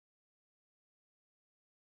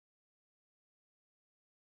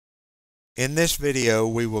In this video,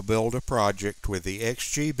 we will build a project with the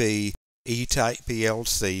XGB E-Type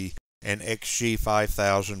PLC and XG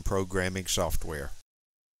 5000 programming software.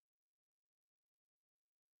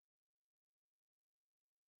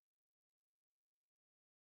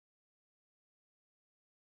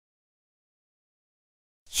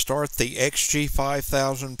 Start the XG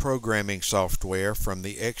 5000 programming software from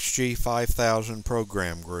the XG 5000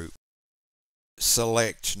 program group.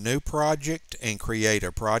 Select New Project and create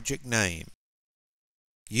a project name.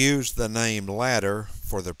 Use the name Ladder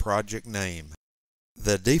for the project name.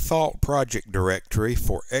 The default project directory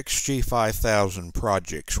for XG 5000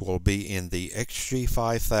 projects will be in the XG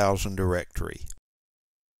 5000 directory.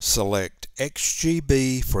 Select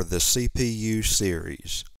XGB for the CPU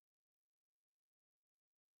series.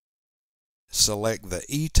 Select the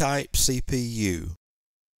E-Type CPU.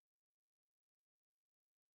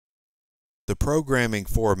 The programming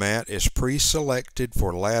format is pre-selected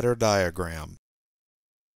for ladder diagram.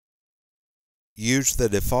 Use the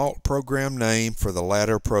default program name for the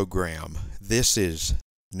ladder program. This is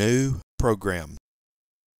New Program.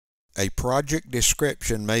 A project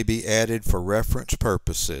description may be added for reference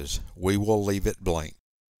purposes. We will leave it blank.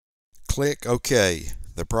 Click OK.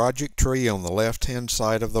 The project tree on the left-hand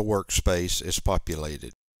side of the workspace is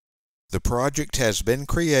populated. The project has been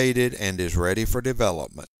created and is ready for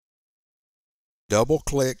development.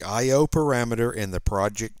 Double-click I/O parameter in the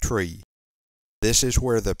project tree. This is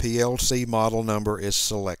where the PLC model number is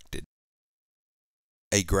selected.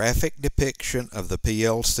 A graphic depiction of the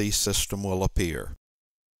PLC system will appear.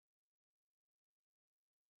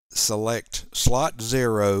 Select Slot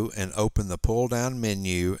 0 and open the pull-down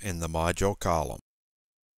menu in the Module column.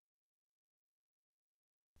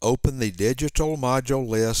 Open the Digital Module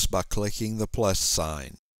list by clicking the plus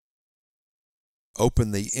sign.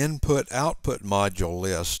 Open the Input-Output Module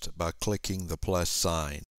list by clicking the plus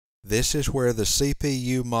sign. This is where the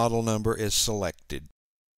CPU model number is selected.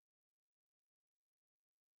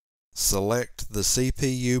 Select the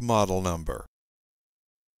CPU model number.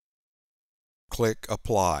 Click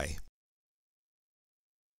Apply.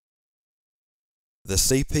 The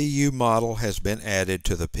CPU model has been added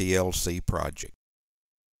to the PLC project.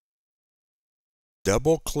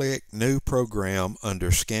 Double-click New Program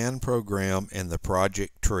under Scan Program in the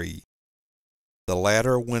project tree. The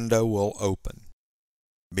ladder window will open.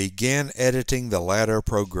 Begin editing the ladder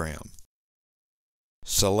program.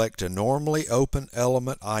 Select a normally open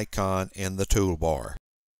element icon in the toolbar.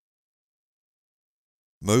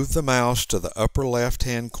 Move the mouse to the upper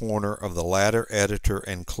left-hand corner of the ladder editor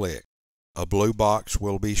and click. A blue box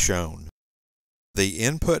will be shown. The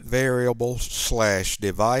Input Variable /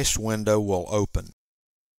 Device window will open.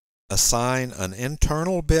 Assign an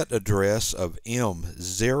internal bit address of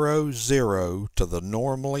M00 to the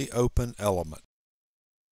normally open element.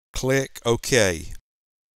 Click OK.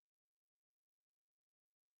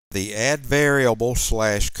 The Add Variable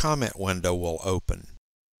 / Comment window will open.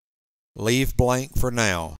 Leave blank for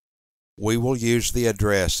now. We will use the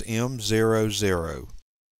address M00.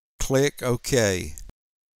 Click OK.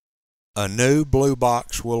 A new blue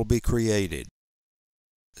box will be created.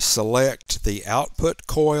 Select the Output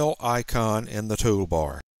Coil icon in the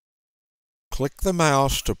toolbar. Click the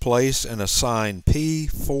mouse to place and assign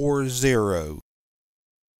P40.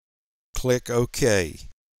 Click OK.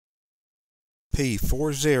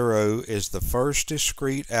 P40 is the first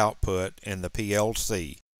discrete output in the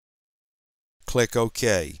PLC. Click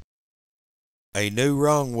OK. A new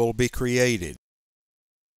rung will be created.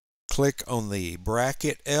 Click on the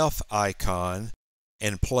bracket F icon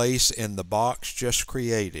and place in the box just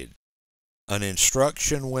created. An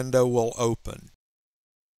instruction window will open.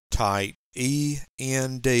 Type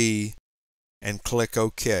END and click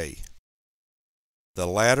OK. The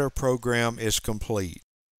ladder program is complete.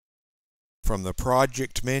 From the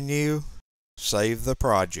project menu, save the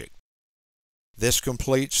project. This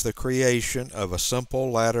completes the creation of a simple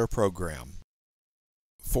ladder program.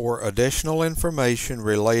 For additional information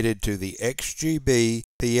related to the XGB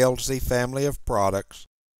PLC family of products,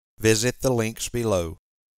 visit the links below.